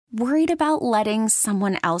Worried about letting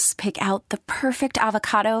someone else pick out the perfect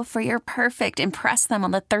avocado for your perfect impress them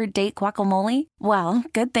on the third date guacamole? Well,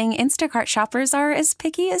 good thing Instacart shoppers are as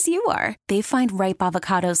picky as you are. They find ripe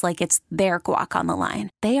avocados like it's their guac on the line.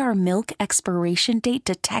 They are milk expiration date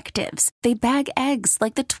detectives. They bag eggs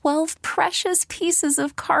like the 12 precious pieces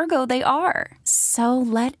of cargo they are. So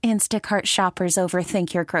let Instacart shoppers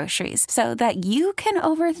overthink your groceries so that you can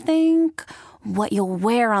overthink what you'll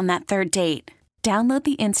wear on that third date. Download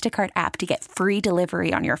the Instacart app to get free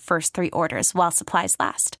delivery on your first 3 orders while supplies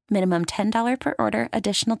last. Minimum $10 per order.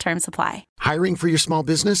 Additional terms apply. Hiring for your small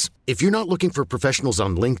business? If you're not looking for professionals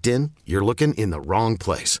on LinkedIn, you're looking in the wrong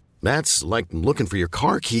place. That's like looking for your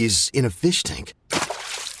car keys in a fish tank.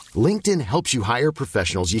 LinkedIn helps you hire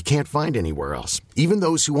professionals you can't find anywhere else, even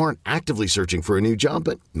those who aren't actively searching for a new job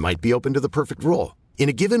but might be open to the perfect role. In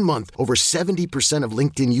a given month, over 70% of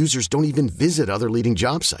LinkedIn users don't even visit other leading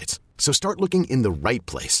job sites. So start looking in the right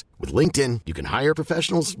place. With LinkedIn, you can hire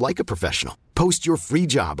professionals like a professional. Post your free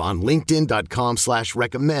job on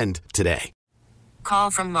linkedin.com/recommend today. Call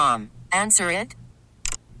from mom. Answer it.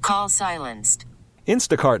 Call silenced.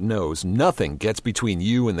 Instacart knows nothing gets between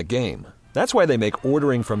you and the game. That's why they make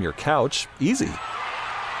ordering from your couch easy.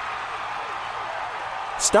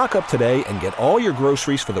 Stock up today and get all your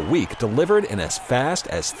groceries for the week delivered in as fast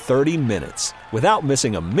as 30 minutes without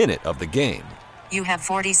missing a minute of the game. You have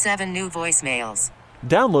 47 new voicemails.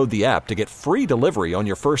 Download the app to get free delivery on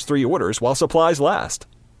your first 3 orders while supplies last.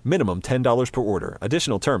 Minimum $10 per order.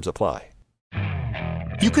 Additional terms apply.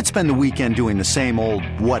 You could spend the weekend doing the same old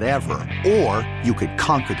whatever, or you could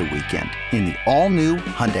conquer the weekend in the all-new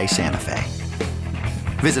Hyundai Santa Fe.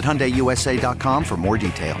 Visit HyundaiUSA.com for more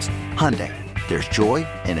details. Hyundai, there's joy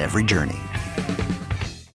in every journey.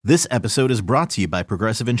 This episode is brought to you by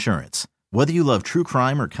Progressive Insurance. Whether you love true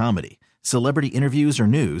crime or comedy, celebrity interviews or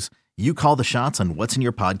news, you call the shots on what's in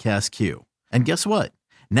your podcast queue. And guess what?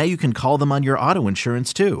 Now you can call them on your auto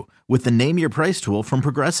insurance too with the Name Your Price tool from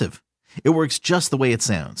Progressive. It works just the way it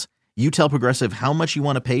sounds. You tell Progressive how much you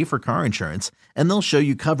want to pay for car insurance, and they'll show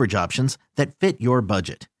you coverage options that fit your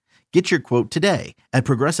budget. Get your quote today at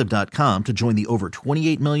Progressive.com to join the over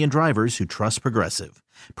 28 million drivers who trust Progressive.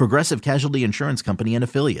 Progressive Casualty Insurance Company and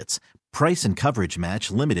Affiliates. Price and coverage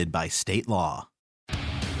match limited by state law.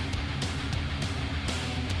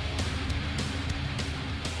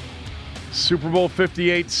 Super Bowl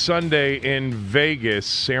 58 Sunday in Vegas.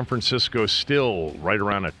 San Francisco still right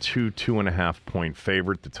around a 2.5 point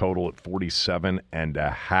favorite. The total at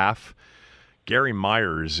 47.5. Gary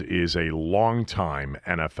Myers is a longtime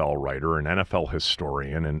NFL writer, an NFL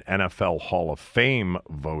historian, an NFL Hall of Fame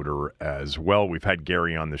voter as well. We've had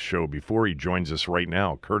Gary on the show before. He joins us right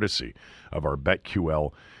now, courtesy of our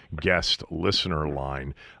BetQL guest listener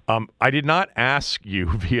line. I did not ask you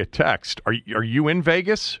via text. Are you in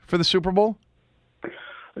Vegas for the Super Bowl?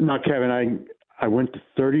 No, Kevin. I went to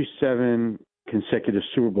 37 consecutive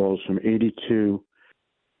Super Bowls from 82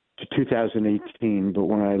 to 2018. But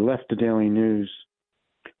when I left the Daily News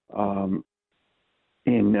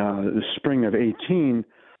in the spring of 18,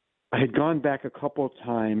 I had gone back a couple of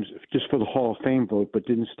times just for the Hall of Fame vote, but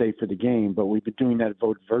didn't stay for the game. But we've been doing that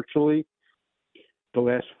vote virtually the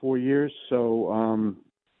last 4 years. So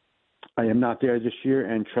I am not there this year,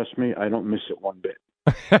 and trust me, I don't miss it one bit.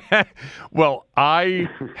 Well, I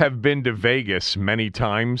have been to Vegas many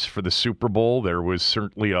times for the Super Bowl. There was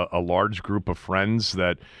certainly a large group of friends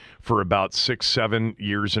that for about 6-7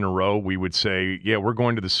 years in a row, we would say, yeah, we're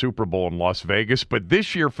going to the Super Bowl in Las Vegas. But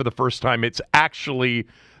this year, for the first time, it's actually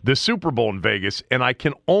the Super Bowl in Vegas, and I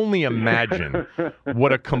can only imagine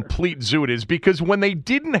what a complete zoo it is, because when they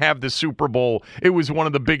didn't have the Super Bowl, it was one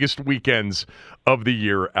of the biggest weekends of the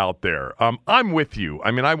year out there. I'm with you. I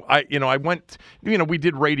mean, I went, we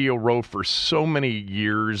did Radio Row for so many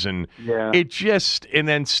years, and it just, and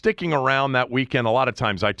then sticking around that weekend, a lot of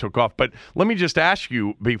times I took off. But let me just ask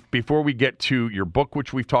you, before we get to your book,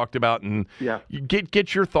 which we've talked about, and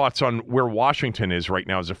get your thoughts on where Washington is right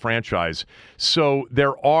now as a franchise. So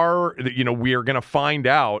there are, we are going to find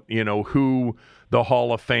out, who the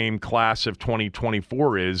Hall of Fame class of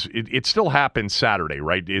 2024 is. It still happens Saturday,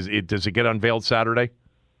 right? Does it get unveiled Saturday?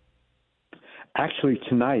 Actually,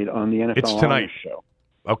 tonight on the NFL it's tonight. Show.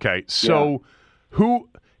 Okay, so who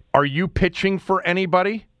are you pitching for?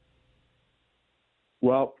 Anybody?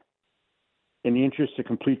 Well, in the interest of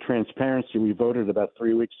complete transparency, we voted about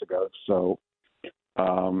 3 weeks ago, so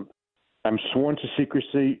I'm sworn to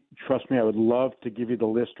secrecy. Trust me, I would love to give you the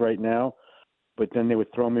list right now, but then they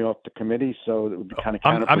would throw me off the committee, so it would be kind of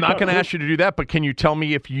counterproductive. I'm not going to ask you to do that, but can you tell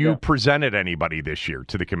me if you presented anybody this year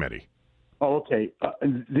to the committee? Oh, okay.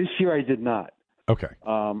 This year I did not. Okay.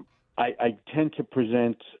 I tend to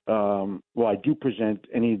present, I do present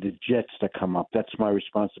any of the Jets that come up. That's my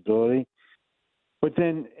responsibility. But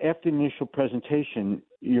then after the initial presentation,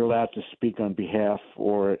 you're allowed to speak on behalf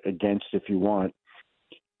or against, if you want,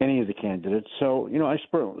 any of the candidates. So, I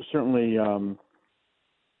certainly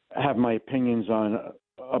have my opinions on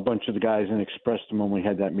a bunch of the guys and expressed them when we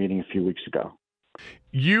had that meeting a few weeks ago.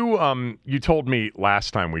 You told me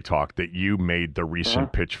last time we talked that you made the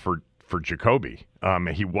recent pitch for Jacoby.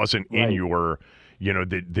 He wasn't in your,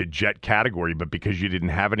 the Jet category, but because you didn't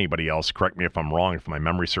have anybody else, correct me if I'm wrong, if my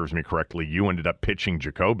memory serves me correctly, you ended up pitching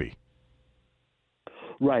Jacoby.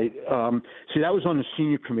 Right. See, that was on the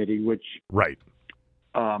senior committee, which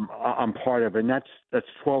I'm part of, and that's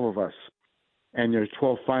 12 of us, and there's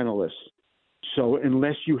 12 finalists. So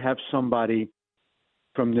unless you have somebody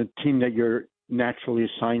from the team that you're naturally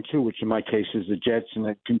assigned to, which in my case is the Jets, and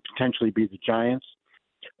it can potentially be the Giants,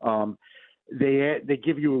 they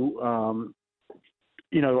give you,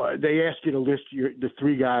 they ask you to list the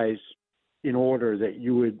three guys in order that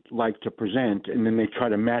you would like to present, and then they try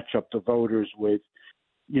to match up the voters with,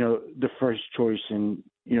 the first choice and,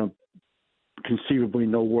 conceivably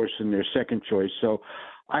no worse than their second choice. So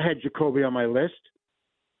I had Jacoby on my list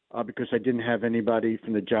because I didn't have anybody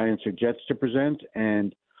from the Giants or Jets to present.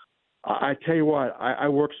 And I tell you what, I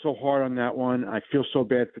worked so hard on that one. I feel so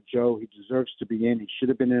bad for Joe. He deserves to be in. He should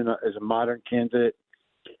have been in as a modern candidate.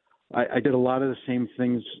 I did a lot of the same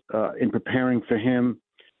things in preparing for him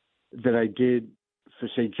that I did for,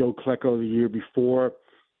 say, Joe Klecko the year before.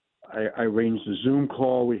 I arranged a Zoom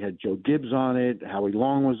call. We had Joe Gibbs on it. Howie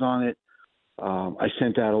Long was on it. I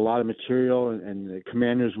sent out a lot of material, and the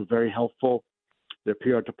Commanders were very helpful. Their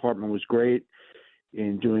PR department was great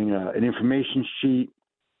in doing an information sheet.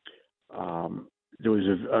 There was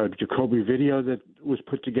a Jacoby video that was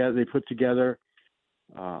put together. They put together.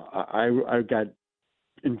 I got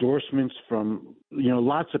endorsements from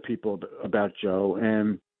lots of people about Joe,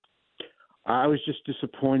 and I was just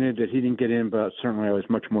disappointed that he didn't get in. But certainly, I was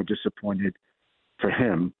much more disappointed for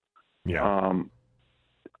him. Yeah.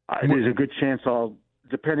 There's a good chance let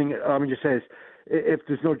me just say this, if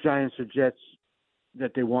there's no Giants or Jets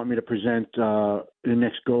that they want me to present the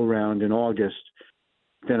next go-round in August,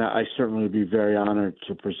 then I certainly would be very honored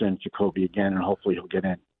to present Jacoby again, and hopefully he'll get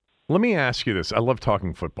in. Let me ask you this. I love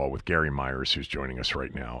talking football with Gary Myers, who's joining us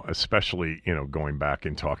right now, especially, going back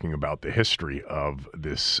and talking about the history of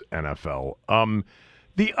this NFL.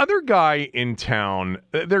 The other guy in town,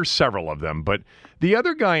 there's several of them, but the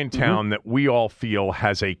other guy in town that we all feel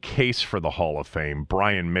has a case for the Hall of Fame,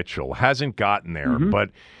 Brian Mitchell, hasn't gotten there.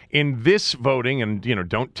 But in this voting, and,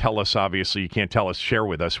 don't tell us, obviously, you can't tell us, share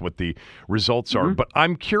with us what the results are. But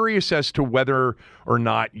I'm curious as to whether or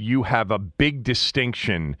not you have a big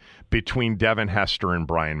distinction between Devin Hester and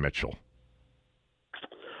Brian Mitchell.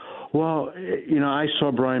 Well, I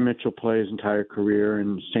saw Brian Mitchell play his entire career,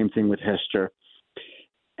 and same thing with Hester.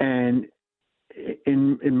 And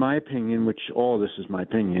in my opinion, which all this is my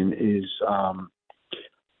opinion, is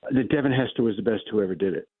that Devin Hester was the best who ever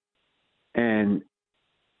did it. And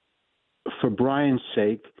for Brian's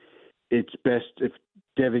sake, it's best if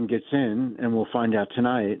Devin gets in, and we'll find out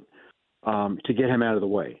tonight, to get him out of the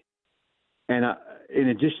way. And in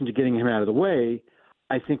addition to getting him out of the way,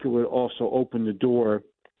 I think it would also open the door.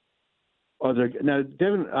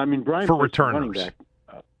 Brian for returners. Running back.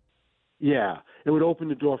 Yeah, it would open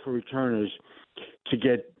the door for returners to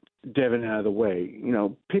get Devin out of the way.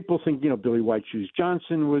 People think, Billy White Shoes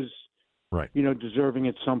Johnson was, deserving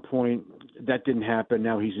at some point. That didn't happen.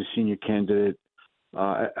 Now he's a senior candidate.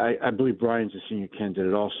 I believe Brian's a senior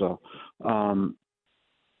candidate also. How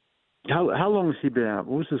long has he been out?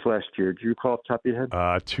 What was his last year? Do you recall off the top of your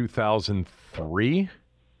head? 2003.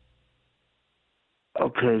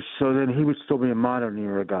 Okay, so then he would still be a modern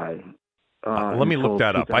era guy. Let me look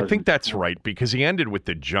that up. I think that's right, because he ended with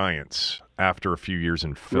the Giants after a few years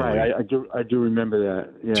in Philly. Right, I do remember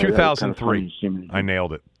that. Yeah, 2003. I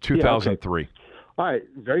nailed it. 2003. Yeah, okay. All right,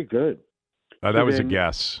 very good. That was a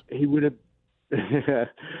guess. He would have.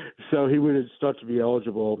 So he would have started to be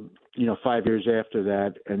eligible, 5 years after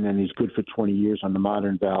that, and then he's good for 20 years on the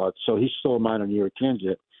modern ballot. So he's still a modern era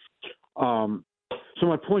candidate. So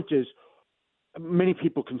my point is, many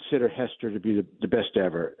people consider Hester to be the best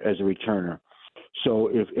ever as a returner. So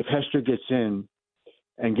if Hester gets in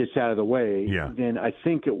and gets out of the way, then I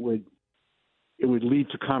think it would lead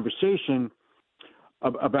to conversation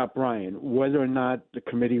about Brian. Whether or not the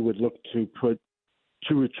committee would look to put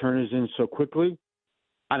two returners in so quickly,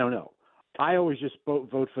 I don't know. I always just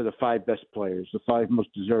vote for the five best players, the five most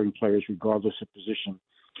deserving players, regardless of position.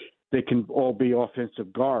 They can all be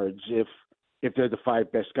offensive guards if if they're the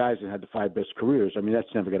 5 best guys and had the 5 best careers. I mean,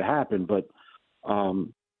 that's never going to happen. But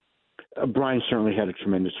Brian certainly had a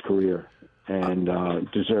tremendous career and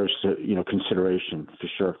deserves consideration for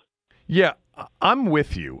sure. Yeah, I'm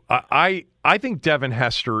with you. I think Devin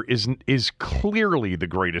Hester is clearly the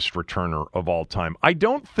greatest returner of all time. I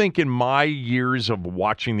don't think in my years of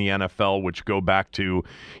watching the NFL, which go back to,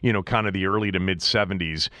 kind of the early to mid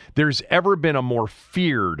 70s, there's ever been a more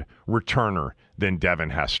feared returner than Devin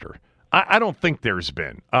Hester. I don't think there's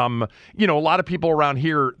been. A lot of people around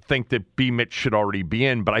here think that B. Mitch should already be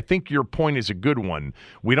in, but I think your point is a good one.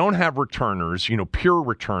 We don't have returners, pure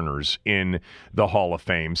returners in the Hall of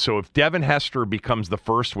Fame. So if Devin Hester becomes the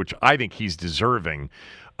first, which I think he's deserving,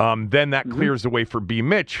 then that clears the way for B.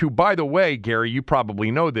 Mitch, who, by the way, Gary, you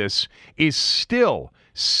probably know this, is still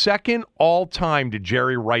second all-time to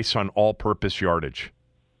Jerry Rice on all-purpose yardage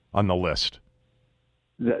on the list.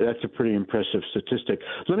 That's a pretty impressive statistic.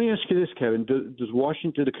 Let me ask you this, Kevin. Do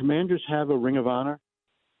the Commanders have a Ring of Honor?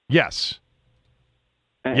 Yes.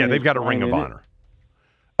 Yeah, they've got a Ring of Honor.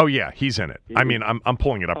 Oh, yeah, he's in it. I mean, I'm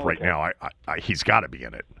pulling it up right now. He's got to be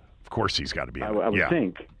in it. Of course he's got to be in it. I would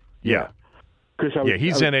think. Yeah.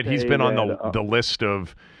 He's in it. He's been on the list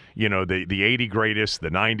of, the 80 greatest,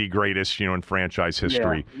 the 90 greatest, in franchise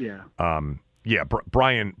history. Yeah.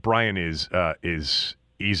 Brian is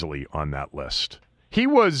easily on that list. He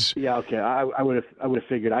was. Yeah, okay. I would have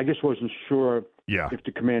figured. I just wasn't sure if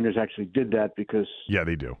the Commanders actually did that because. Yeah,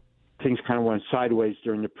 they do. Things kind of went sideways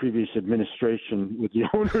during the previous administration with the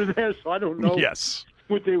owner there, so I don't know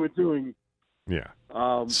what they were doing. Yeah.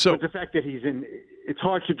 But the fact that he's in, it's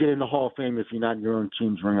hard to get in the Hall of Fame if you're not in your own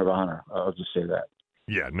team's Ring of Honor. I'll just say that.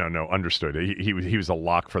 Yeah, no, understood. He was a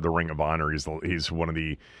lock for the Ring of Honor. He's one of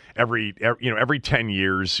the every 10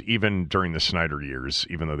 years, even during the Snyder years,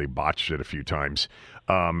 even though they botched it a few times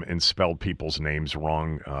and spelled people's names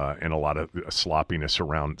wrong and a lot of sloppiness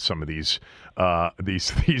around some of these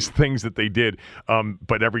things that they did.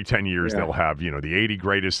 But every 10 years they'll have the 80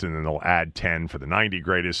 greatest, and then they'll add 10 for the 90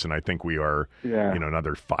 greatest. And I think we are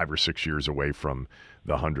another 5 or 6 years away from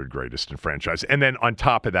the 100 greatest in franchise. And then on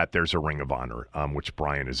top of that, there's a Ring of Honor, which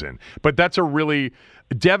Brian is in. But that's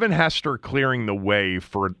Devin Hester clearing the way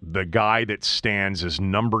for the guy that stands as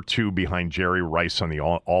number 2 behind Jerry Rice on the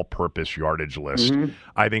all-purpose yardage list.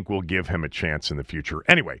 I think will give him a chance in the future.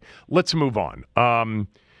 Anyway, let's move on.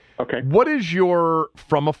 Okay. What is your,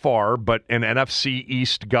 from afar, but an NFC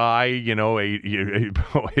East guy,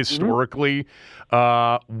 historically,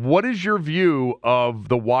 what is your view of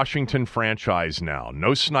the Washington franchise now?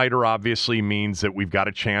 No Snyder obviously means that we've got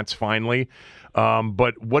a chance finally.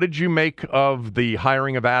 But what did you make of the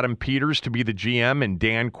hiring of Adam Peters to be the GM and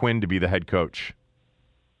Dan Quinn to be the head coach?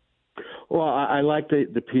 Well, I like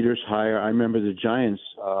the Peters hire. I remember the Giants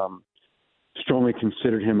strongly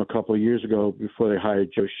considered him a couple of years ago before they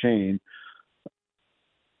hired Joe Shane.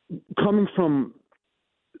 Coming from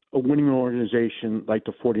a winning organization like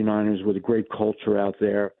the 49ers with a great culture out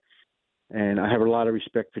there, and I have a lot of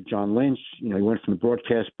respect for John Lynch. He went from the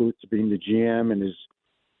broadcast booth to being the GM and has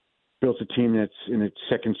built a team that's in its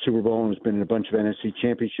second Super Bowl and has been in a bunch of NFC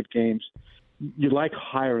championship games. You like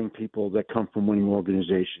hiring people that come from winning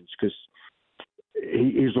organizations because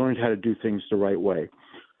he's learned how to do things the right way.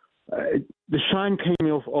 The shine came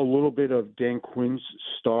off a little bit of Dan Quinn's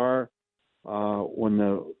star when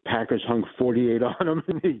the Packers hung 48 on him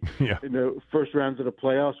in the first rounds of the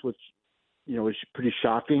playoffs, which was pretty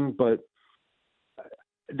shocking. But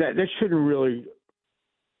that shouldn't really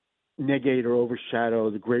negate or overshadow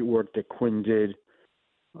the great work that Quinn did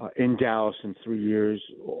in Dallas in 3 years,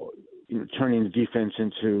 turning the defense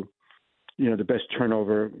into the best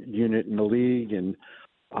turnover unit in the league, and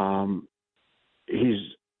he's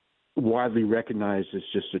widely recognized as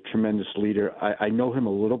just a tremendous leader. I know him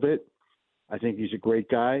a little bit. I think he's a great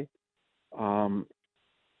guy.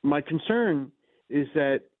 My concern is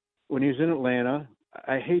that when he was in Atlanta,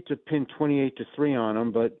 I hate to pin 28-3 on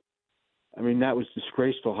him, but I mean, that was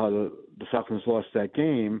disgraceful how the Falcons lost that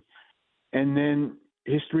game. And then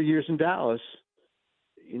his 3 years in Dallas,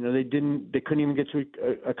 they couldn't even get to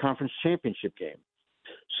a conference championship game.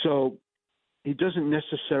 So he doesn't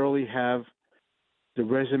necessarily have the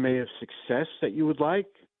resume of success that you would like,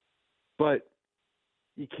 but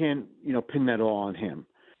you can't, pin that all on him.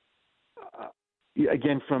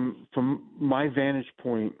 Again, from my vantage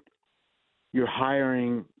point, you're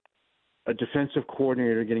hiring a defensive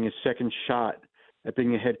coordinator getting a second shot at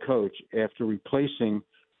being a head coach after replacing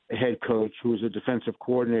a head coach who was a defensive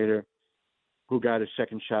coordinator who got a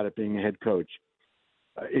second shot at being a head coach.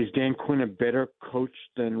 Is Dan Quinn a better coach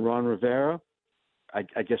than Ron Rivera? I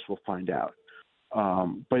guess we'll find out.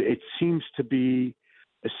 But it seems to be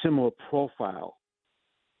a similar profile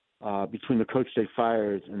between the coach they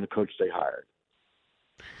fired and the coach they hired.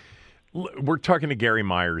 We're talking to Gary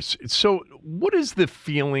Myers. So what is the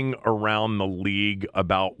feeling around the league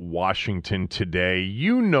about Washington today?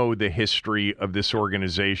 You know the history of this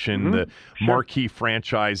organization, the marquee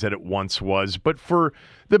franchise that it once was. But for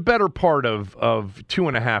the better part of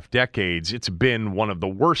 2.5 decades, it's been one of the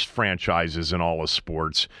worst franchises in all of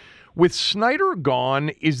sports. With Snyder gone,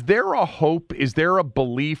 is there a hope? Is there a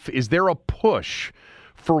belief? Is there a push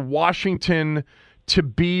for Washington to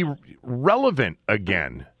be relevant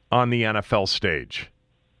again on the NFL stage?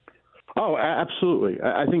 Oh, absolutely.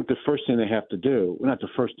 I think the first thing they have to do, well, not the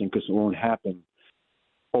first thing because it won't happen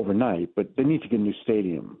overnight, but they need to get a new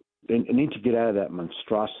stadium. They need to get out of that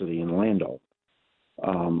monstrosity in Orlando.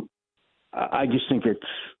 I just think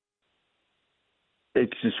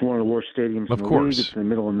it's just one of the worst stadiums in the league. It's in the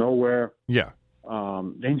middle of nowhere. Yeah.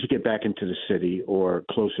 They need to get back into the city or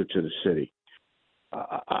closer to the city.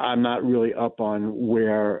 I'm not really up on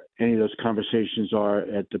where any of those conversations are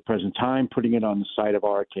at the present time. Putting it on the site of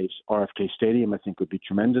RFK Stadium, I think, would be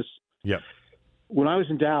tremendous. Yep. When I was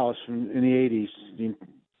in Dallas in the 80s,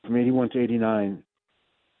 from 81 to 89,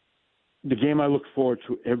 the game I looked forward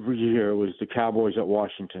to every year was the Cowboys at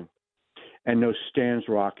Washington and those stands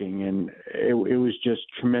rocking. And it was just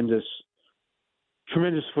tremendous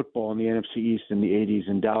football in the NFC East in the 80s,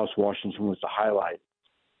 and Dallas, Washington was the highlight.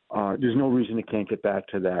 There's no reason it can't get back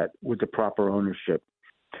to that with the proper ownership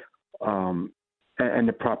and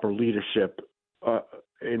the proper leadership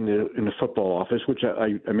in the football office, which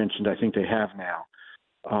I mentioned. I think they have now.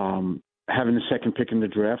 Having the second pick in the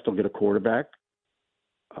draft, they'll get a quarterback.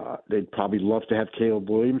 They'd probably love to have Caleb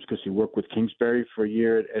Williams because he worked with Kingsbury for a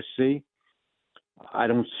year at SC. I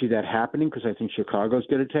don't see that happening because I think Chicago's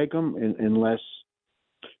going to take him unless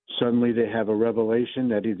suddenly they have a revelation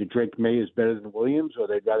that either Drake May is better than Williams or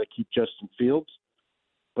they'd rather keep Justin Fields.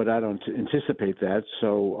 But I don't anticipate that.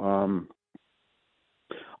 So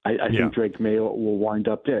I think Drake May will wind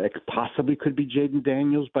up there. It possibly could be Jaden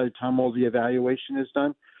Daniels by the time all the evaluation is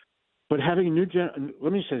done. But having a new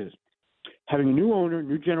let me say this. Having a new owner,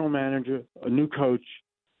 new general manager, a new coach,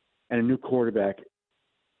 and a new quarterback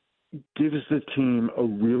gives the team a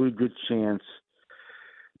really good chance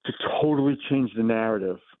to totally change the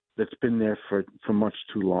narrative that's been there for much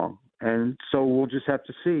too long. And so we'll just have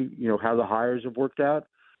to see, how the hires have worked out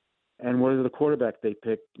and whether the quarterback they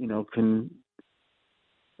pick, can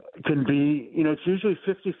be, it's usually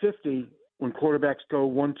 50-50 when quarterbacks go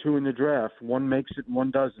 1-2 in the draft. One makes it and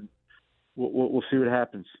one doesn't. We'll see what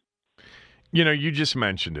happens. You just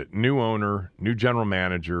mentioned it. New owner, new general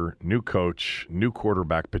manager, new coach, new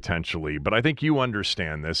quarterback potentially. But I think you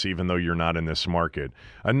understand this, even though you're not in this market.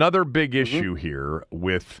 Another big issue here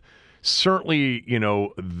with certainly,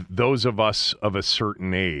 those of us of a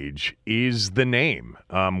certain age is the name.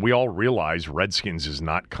 We all realize Redskins is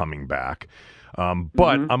not coming back.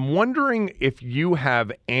 But I'm wondering if you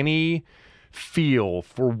have any feel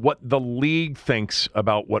for what the league thinks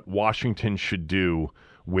about what Washington should do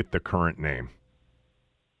with the current name.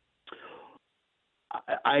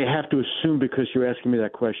 I have to assume, because you're asking me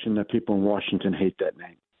that question, that people in Washington hate that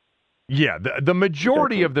name. Yeah, the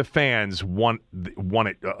majority of the fans want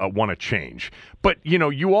a change, but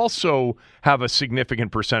you also have a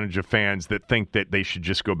significant percentage of fans that think that they should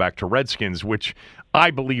just go back to Redskins, which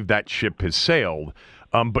I believe that ship has sailed.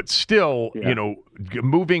 But still,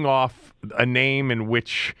 moving off a name in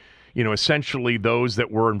which essentially those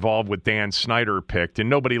that were involved with Dan Snyder picked, and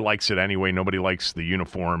nobody likes it anyway. Nobody likes the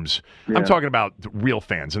uniforms. Yeah. I'm talking about real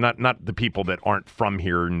fans, and not the people that aren't from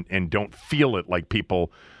here and don't feel it like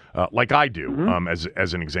people like I do,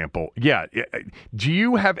 as an example. Yeah. Do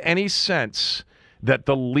you have any sense that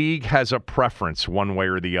the league has a preference one way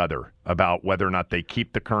or the other about whether or not they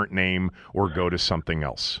keep the current name or go to something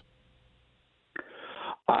else?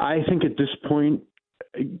 I think at this point,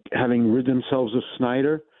 having rid themselves of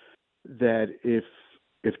Snyder, that if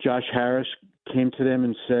Josh Harris came to them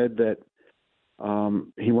and said that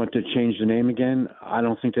he wanted to change the name again, I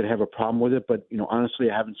don't think they'd have a problem with it. But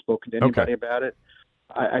honestly, I haven't spoken to anybody about it.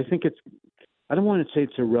 I think I don't want to say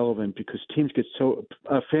it's irrelevant because fans get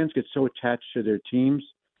so attached to their teams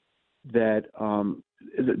that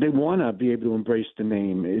they want to be able to embrace the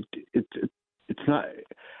name. It's not.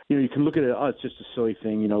 You can look at it. Oh, it's just a silly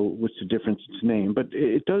thing. What's the difference? It's name, but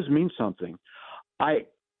it does mean something. I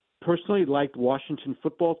personally liked Washington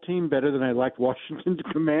football team better than I liked Washington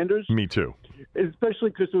Commanders. Me too. Especially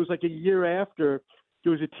because it was like a year after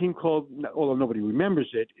there was a team called, although nobody remembers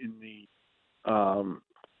it, in the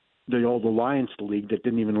old Alliance League that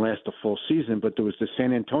didn't even last a full season, but there was the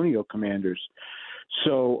San Antonio Commanders.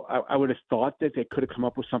 So I would have thought that they could have come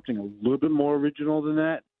up with something a little bit more original than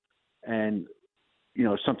that, and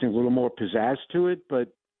something a little more pizzazz to it. But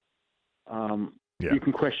you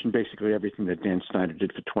can question basically everything that Dan Snyder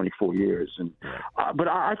did for 24 years. And but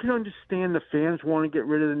I can understand the fans want to get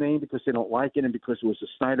rid of the name because they don't like it and because it was a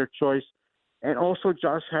Snyder choice. And also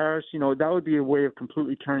Josh Harris, that would be a way of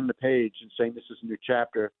completely turning the page and saying this is a new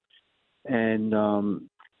chapter, and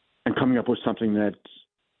coming up with something that's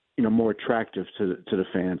more attractive to the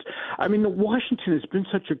fans. I mean, the Washington has been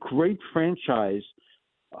such a great franchise,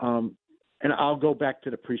 and I'll go back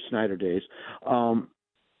to the pre-Snyder days.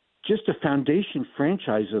 Just a foundation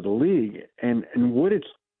franchise of the league, and what it's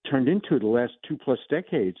turned into the last 2+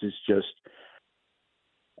 decades is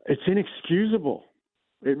it's inexcusable.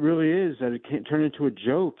 It really is, that it can't turn into a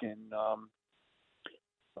joke, and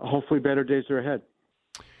hopefully better days are ahead.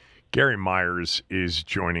 Gary Myers is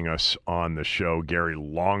joining us on the show. Gary,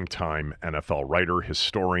 longtime NFL writer,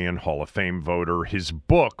 historian, Hall of Fame voter. His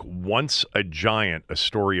book, Once a Giant, A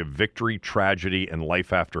Story of Victory, Tragedy, and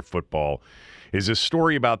Life After Football, is a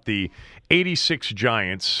story about the 86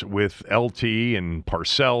 Giants with LT and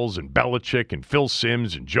Parcells and Belichick and Phil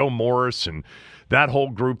Simms and Joe Morris and that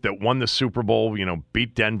whole group that won the Super Bowl,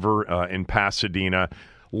 beat Denver in Pasadena.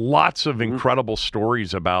 Lots of incredible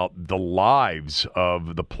stories about the lives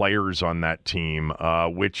of the players on that team,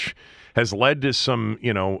 which has led to some,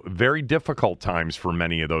 very difficult times for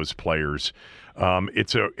many of those players.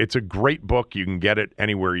 It's a great book. You can get it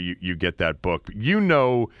anywhere you get that book.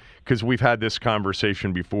 Because we've had this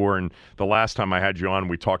conversation before, and the last time I had you on,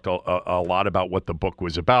 we talked a lot about what the book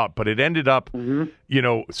was about. But it ended up,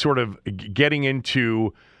 sort of getting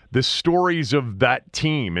into the stories of that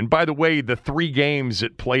team. And by the way, the 3 games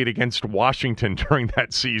it played against Washington during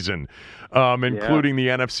that season, including the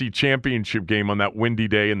NFC Championship game on that windy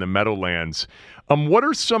day in the Meadowlands. What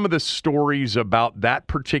are some of the stories about that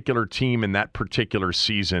particular team and that particular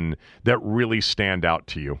season that really stand out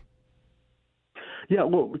to you? Yeah,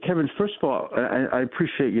 well, Kevin, first of all, I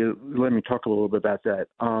appreciate you letting me talk a little bit about that.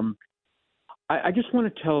 I just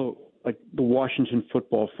want to tell the Washington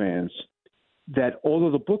football fans that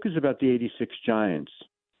although the book is about the 86 Giants,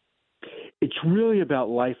 it's really about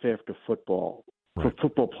life after football for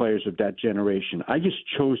football players of that generation. I just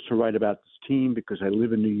chose to write about this team because I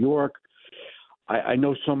live in New York. I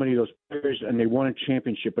know so many of those players, and they won a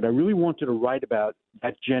championship, but I really wanted to write about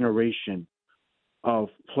that generation of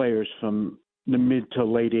players from the mid to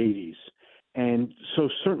late 80s. And so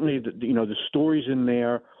certainly, the stories in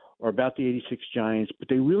there are about the 86 Giants, but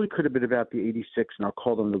they really could have been about the 86, and I'll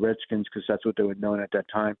call them the Redskins because that's what they were known at that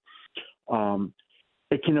time.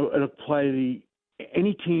 It can apply to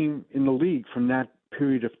any team in the league from that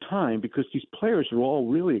period of time because these players are all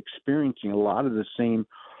really experiencing a lot of the same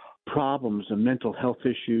problems, the mental health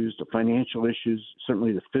issues, the financial issues,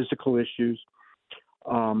 certainly the physical issues.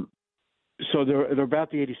 So they're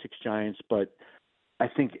about the 86 Giants, but I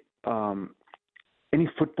think any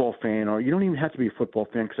football fan, or you don't even have to be a football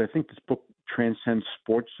fan, because I think this book transcends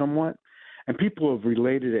sports somewhat. And people have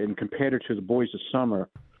related it and compared it to The Boys of Summer,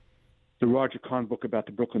 the Roger Kahn book about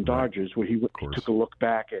the Brooklyn Dodgers, where he took a look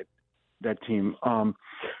back at that team.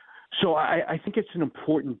 So I think it's an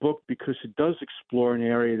important book because it does explore an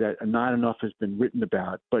area that not enough has been written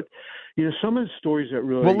about. But, some of the stories that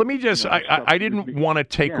really... Well, let me just... I didn't want to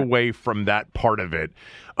take away from that part of it,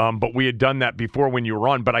 but we had done that before when you were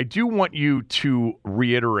on. But I do want you to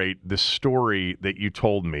reiterate the story that you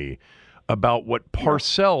told me about what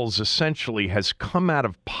Parcells essentially has come out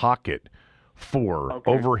of pocket for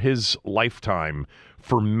over his lifetime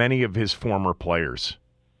for many of his former players.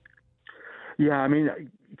 Yeah, I mean...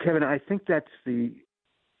 Kevin, I think that's the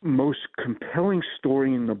most compelling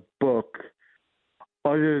story in the book,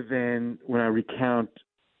 other than when I recount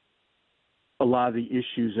a lot of the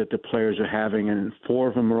issues that the players are having, and 4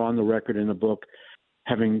 of them are on the record in the book,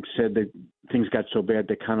 having said that things got so bad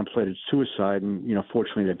they contemplated suicide, and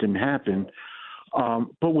fortunately that didn't happen.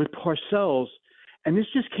 But with Parcells, and this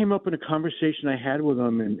just came up in a conversation I had with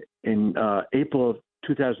him in April of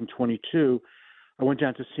 2022. I went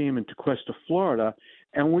down to see him in Tequesta, Florida,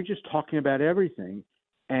 and we're just talking about everything.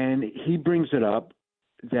 And he brings it up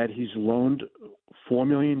that he's loaned $4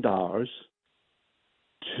 million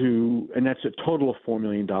and that's a total of $4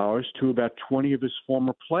 million, to about 20 of his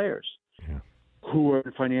former players who are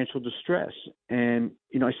in financial distress. And,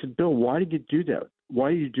 I said, Bill, why did you do that? Why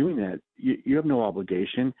are you doing that? You have no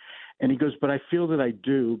obligation. And he goes, but I feel that I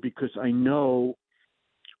do because I know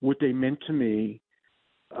what they meant to me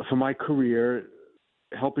for my career,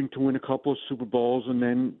 helping to win a couple of Super Bowls and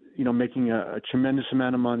then, making a tremendous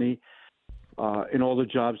amount of money in all the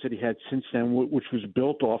jobs that he had since then, which was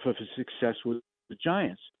built off of his success with the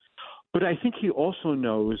Giants. But I think he also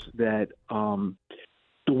knows that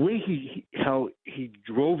the way how he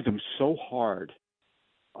drove them so hard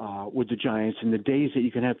with the Giants, and the days that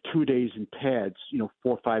you can have 2 days in pads, 4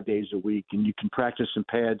 or 5 days a week, and you can practice in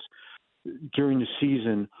pads during the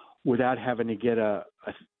season without having to get a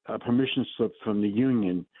permission slip from the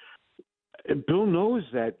union. Bill knows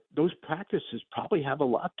that those practices probably have a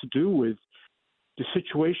lot to do with the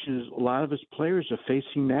situations a lot of his players are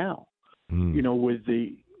facing now, with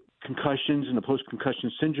the concussions and the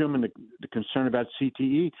post-concussion syndrome and the concern about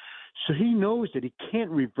CTE. So he knows that he can't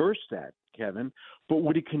reverse that, Kevin, but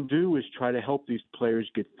what he can do is try to help these players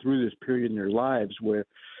get through this period in their lives where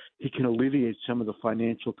he can alleviate some of the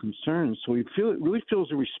financial concerns. So he really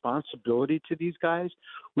feels a responsibility to these guys,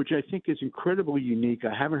 which I think is incredibly unique.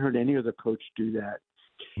 I haven't heard any other coach do that.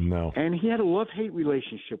 No. And he had a love-hate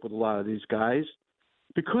relationship with a lot of these guys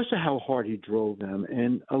because of how hard he drove them.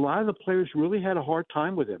 And a lot of the players really had a hard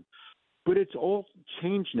time with him. But it's all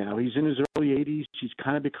changed now. He's in his early 80s. He's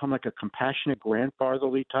kind of become like a compassionate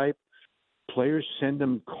grandfatherly type. Players send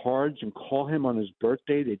him cards and call him on his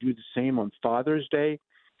birthday. They do the same on Father's Day.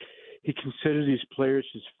 He considers these players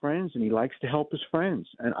his friends, and he likes to help his friends.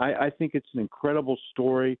 And I think it's an incredible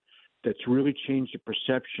story that's really changed the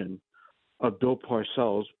perception of Bill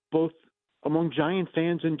Parcells, both among Giant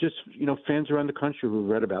fans and just fans around the country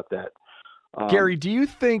who read about that. Gary, do you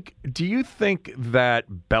think that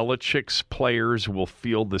Belichick's players will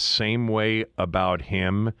feel the same way about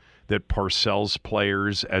him that Parcells'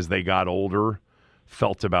 players, as they got older,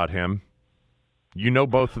 felt about him? You know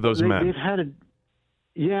both of those men. They've had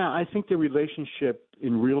yeah, I think the relationship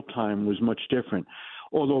in real time was much different.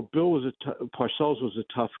 Although Parcells was a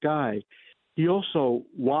tough guy, he also,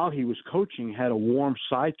 while he was coaching, had a warm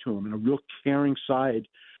side to him and a real caring side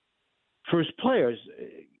for his players.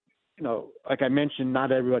 Like I mentioned,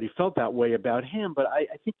 not everybody felt that way about him, but I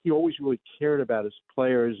think he always really cared about his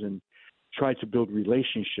players and tried to build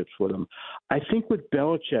relationships with them. I think with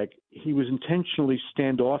Belichick, he was intentionally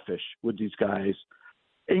standoffish with these guys,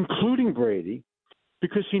 including Brady,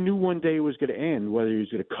 because he knew one day it was going to end, whether he was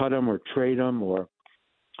going to cut him or trade him or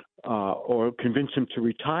convince him to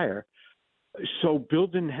retire. So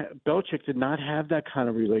Belichick did not have that kind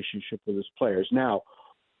of relationship with his players. Now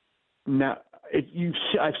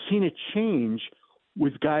I've seen it change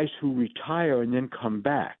with guys who retire and then come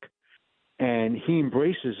back, and he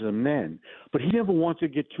embraces them then. But he never wanted to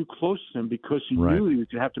get too close to them because he knew he was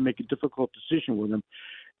going to have to make a difficult decision with them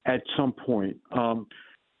at some point.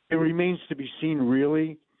 It remains to be seen,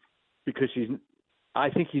 really, because I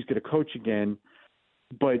think he's going to coach again.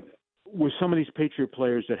 But with some of these Patriot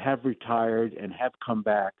players that have retired and have come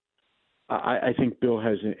back, I think Bill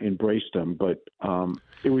has embraced them. But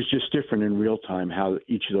it was just different in real time how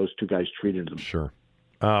each of those two guys treated them. Sure.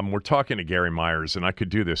 We're talking to Gary Myers, and I could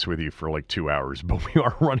do this with you for like 2 hours, but we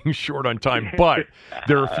are running short on time. But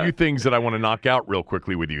there are a few things that I want to knock out real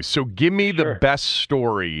quickly with you. So give me the best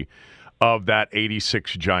story of that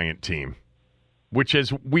 86 Giant team, which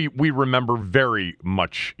is we remember very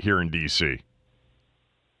much here in D.C.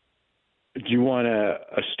 Do you want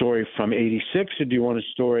a story from 86, or do you want a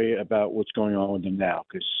story about what's going on with them now?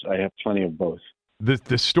 Because I have plenty of both.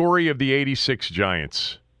 The story of the 86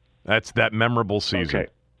 Giants. That's that memorable season.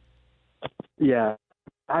 Okay. Yeah.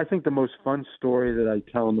 I think the most fun story that I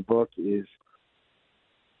tell in the book is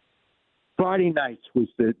Friday nights was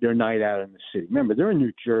their night out in the city. Remember, they're in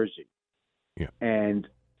New Jersey. Yeah.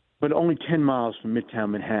 But only 10 miles from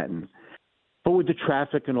Midtown Manhattan. But with the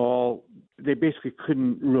traffic and all, they basically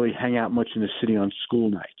couldn't really hang out much in the city on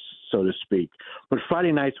school nights, so to speak. But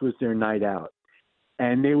Friday nights was their night out.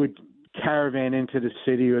 And they would caravan into the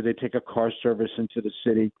city, or they'd take a car service into the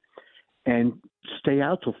city and stay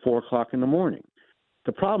out till 4 o'clock in the morning.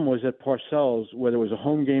 The problem was that Parcells, whether it was a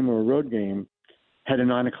home game or a road game, had a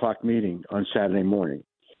 9 o'clock meeting on Saturday morning.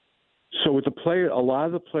 So what a lot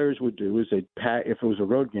of the players would do is they'd pack, if it was a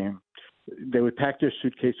road game, they would pack their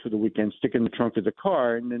suitcase for the weekend, stick it in the trunk of the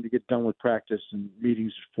car, and then to get done with practice and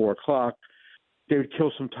meetings at 4 o'clock, they would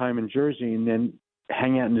kill some time in Jersey and then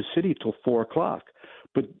hang out in the city till 4 o'clock.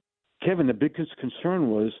 But, Kevin, the biggest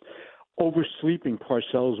concern was oversleeping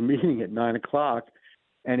Parcells' meeting at 9 o'clock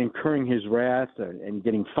and incurring his wrath and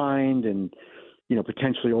getting fined and,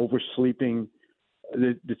 potentially oversleeping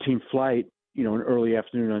the team flight, in early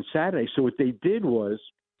afternoon on Saturday. So what they did was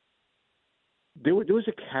there was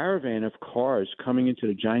a caravan of cars coming into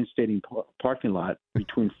the Giant Stadium parking lot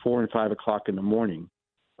between 4 and 5 o'clock in the morning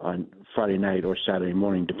on Friday night or Saturday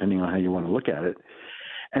morning, depending on how you want to look at it.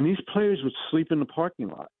 And these players would sleep in the parking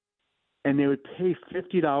lot. And they would pay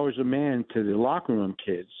 $50 a man to the locker room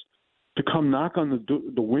kids to come knock on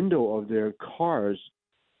the window of their cars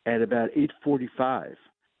at about 8:45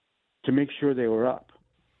 to make sure they were up.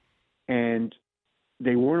 And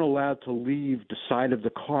they weren't allowed to leave the side of the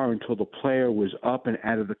car until the player was up and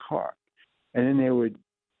out of the car. And then there would,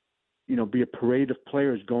 be a parade of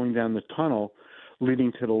players going down the tunnel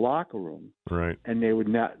leading to the locker room. Right. And they would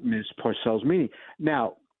not miss Parcells' meeting.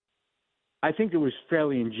 Now, I think it was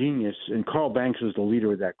fairly ingenious, and Carl Banks was the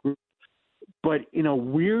leader of that group. But in a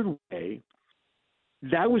weird way,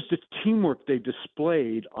 that was the teamwork they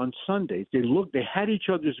displayed on Sundays. They had each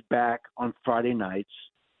other's back on Friday nights,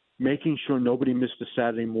 making sure nobody missed a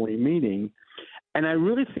Saturday morning meeting. And I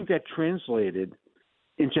really think that translated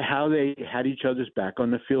into how they had each other's back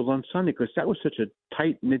on the field on Sunday, because that was such a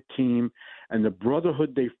tight-knit team, and the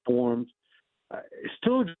brotherhood they formed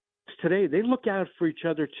still exists today. They look out for each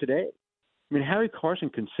other today. I mean, Harry Carson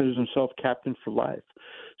considers himself captain for life.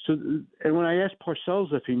 So, and when I asked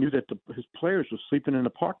Parcells if he knew that his players were sleeping in the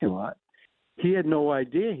parking lot, he had no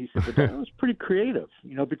idea. He said, but that was pretty creative,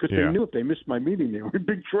 because they knew if they missed my meeting, they were in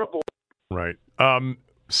big trouble. Right.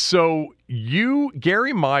 So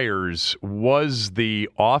Gary Myers was the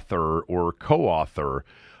author or co-author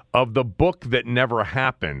of the book that never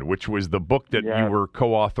happened, which was the book that you were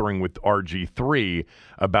co-authoring with RG3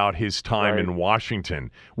 about his time in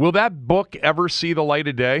Washington. Will that book ever see the light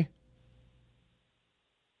of day?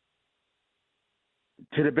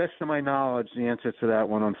 To the best of my knowledge, the answer to that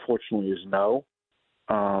one, unfortunately, is no.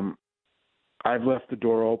 I've left the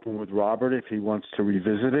door open with Robert if he wants to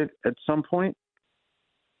revisit it at some point.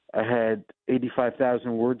 I had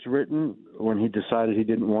 85,000 words written when he decided he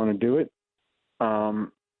didn't want to do it.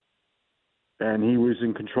 And he was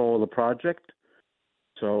in control of the project.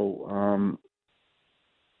 So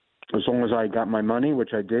as long as I got my money,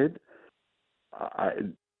 which I did,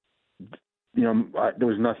 there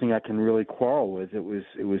was nothing I can really quarrel with. It was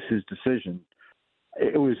his decision.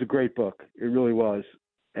 It was a great book. It really was.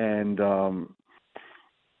 And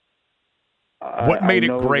what made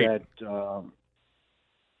it great?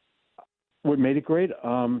 What made it great?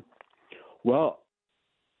 Well,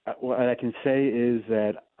 what I can say is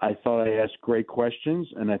that I thought I asked great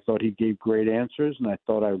questions, and I thought he gave great answers, and I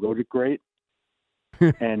thought I wrote it great.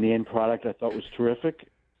 And the end product I thought was terrific.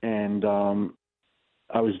 And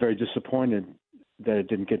I was very disappointed that it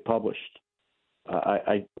didn't get published.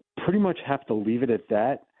 I pretty much have to leave it at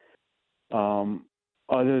that,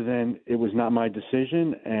 other than it was not my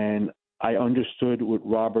decision, and I understood what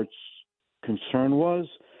Robert's concern was,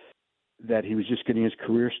 that he was just getting his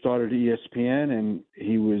career started at ESPN, and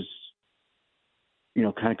he was,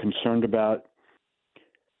 kind of concerned about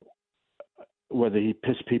whether he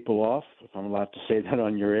pissed people off, if I'm allowed to say that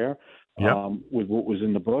on your air, with what was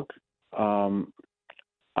in the book.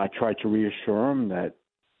 I tried to reassure him that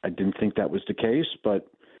I didn't think that was the case, but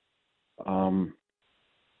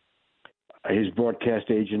his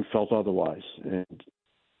broadcast agent felt otherwise. And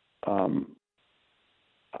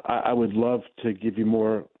I would love to give you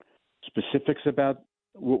more specifics about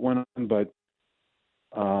what went on, but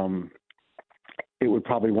it would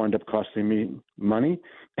probably wind up costing me money.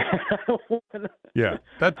 Yeah,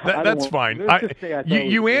 that's fine.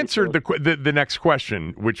 You answered the next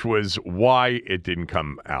question, which was why it didn't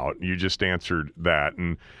come out. You just answered that,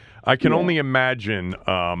 and I can only imagine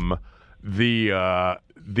the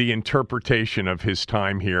interpretation of his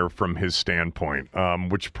time here from his standpoint,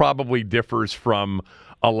 which probably differs from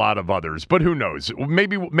a lot of others. But who knows?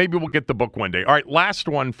 Maybe we'll get the book one day. All right, last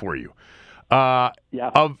one for you.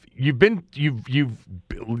 You've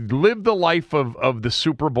lived the life of the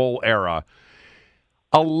Super Bowl era.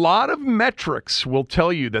 A lot of metrics will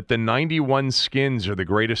tell you that the 91 Skins are the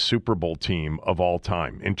greatest Super Bowl team of all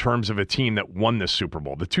time in terms of a team that won the Super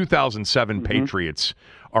Bowl. The 2007 Patriots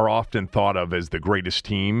are often thought of as the greatest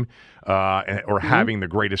team or having the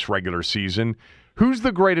greatest regular season. Who's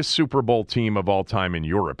the greatest Super Bowl team of all time in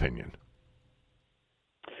your opinion?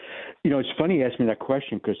 It's funny you asked me that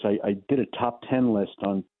question because I did a top 10 list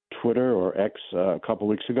on Twitter or X a couple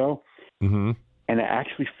weeks ago. Mm-hmm. And I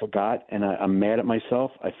actually forgot, and I'm mad at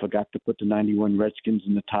myself. I forgot to put the 91 Redskins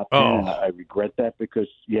in the top 10, and I regret that because,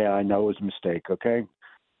 I know it was a mistake, okay?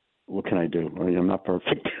 What can I do? I'm not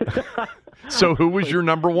perfect. So who was your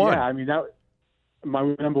number one? Yeah,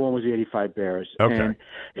 my number one was the 85 Bears. Okay. And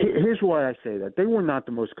here's why I say that. They were not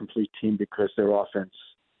the most complete team because their offense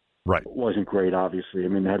wasn't great, obviously.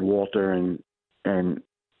 They had Walter and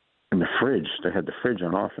the fridge. They had the fridge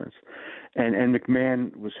on offense. And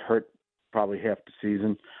McMahon was hurt probably half the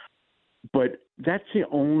season. But that's the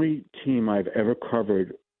only team I've ever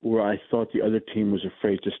covered where I thought the other team was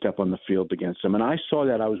afraid to step on the field against them. And I saw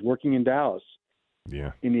that. I was working in Dallas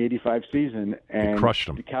in the '85 season, and crushed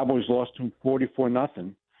them. The Cowboys lost to them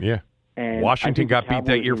 44-0. Yeah, and Washington got beat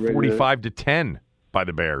that year 45-10 by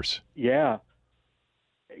the Bears. Yeah.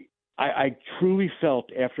 I truly felt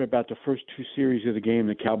after about the first two series of the game,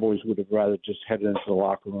 the Cowboys would have rather just headed into the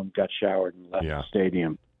locker room, got showered, and left the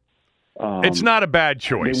stadium. It's not a bad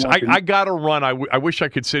choice. I got to run. I wish I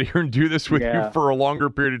could sit here and do this with you for a longer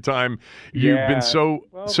period of time. You've been so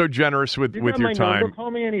generous with your time. Number. Call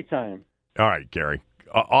me anytime. All right, Gary.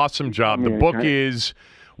 Awesome job. The book is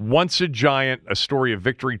Once a Giant, A Story of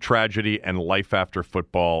Victory, Tragedy, and Life After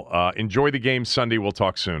Football. Enjoy the game Sunday. We'll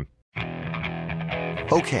talk soon.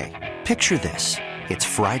 Okay. Picture this. It's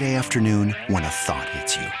Friday afternoon when a thought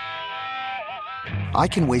hits you. I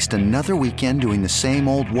can waste another weekend doing the same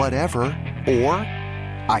old whatever, or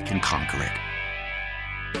I can conquer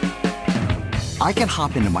it. I can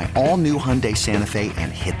hop into my all-new Hyundai Santa Fe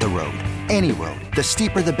and hit the road. Any road. The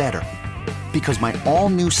steeper, the better. Because my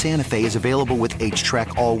all-new Santa Fe is available with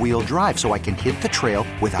H-Track all-wheel drive, so I can hit the trail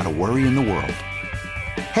without a worry in the world.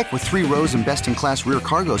 Heck, with 3 rows and best-in-class rear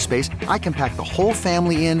cargo space, I can pack the whole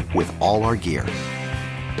family in with all our gear.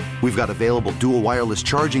 We've got available dual wireless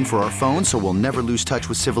charging for our phones, so we'll never lose touch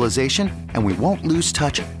with civilization, and we won't lose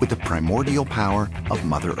touch with the primordial power of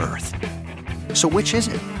Mother Earth. So which is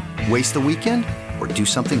it? Waste the weekend or do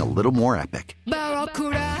something a little more epic?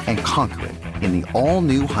 And conquer it in the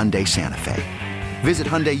all-new Hyundai Santa Fe. Visit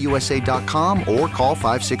HyundaiUSA.com or call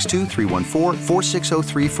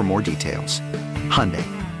 562-314-4603 for more details. Hyundai,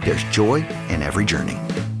 there's joy in every journey.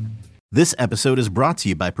 This episode is brought to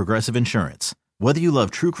you by Progressive Insurance. Whether you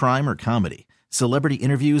love true crime or comedy, celebrity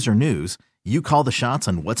interviews or news, you call the shots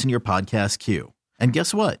on what's in your podcast queue. And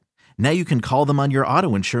guess what? Now you can call them on your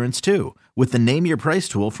auto insurance too with the Name Your Price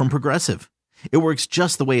tool from Progressive. It works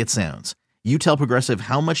just the way it sounds. You tell Progressive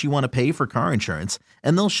how much you want to pay for car insurance,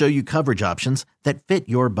 and they'll show you coverage options that fit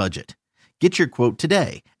your budget. Get your quote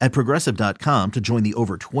today at Progressive.com to join the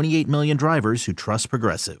over 28 million drivers who trust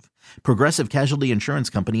Progressive. Progressive Casualty Insurance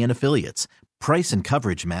Company and Affiliates. Price and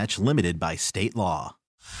coverage match limited by state law.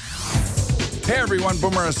 Hey everyone,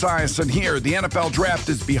 Boomer Esiason here. The NFL Draft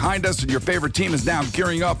is behind us and your favorite team is now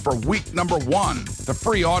gearing up for week number 1. The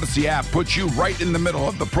free Odyssey app puts you right in the middle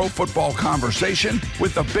of the pro football conversation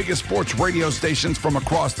with the biggest sports radio stations from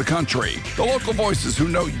across the country. The local voices who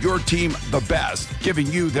know your team the best, giving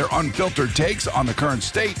you their unfiltered takes on the current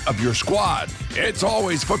state of your squad. It's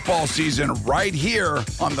always football season right here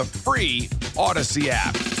on the free Odyssey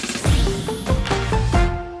app.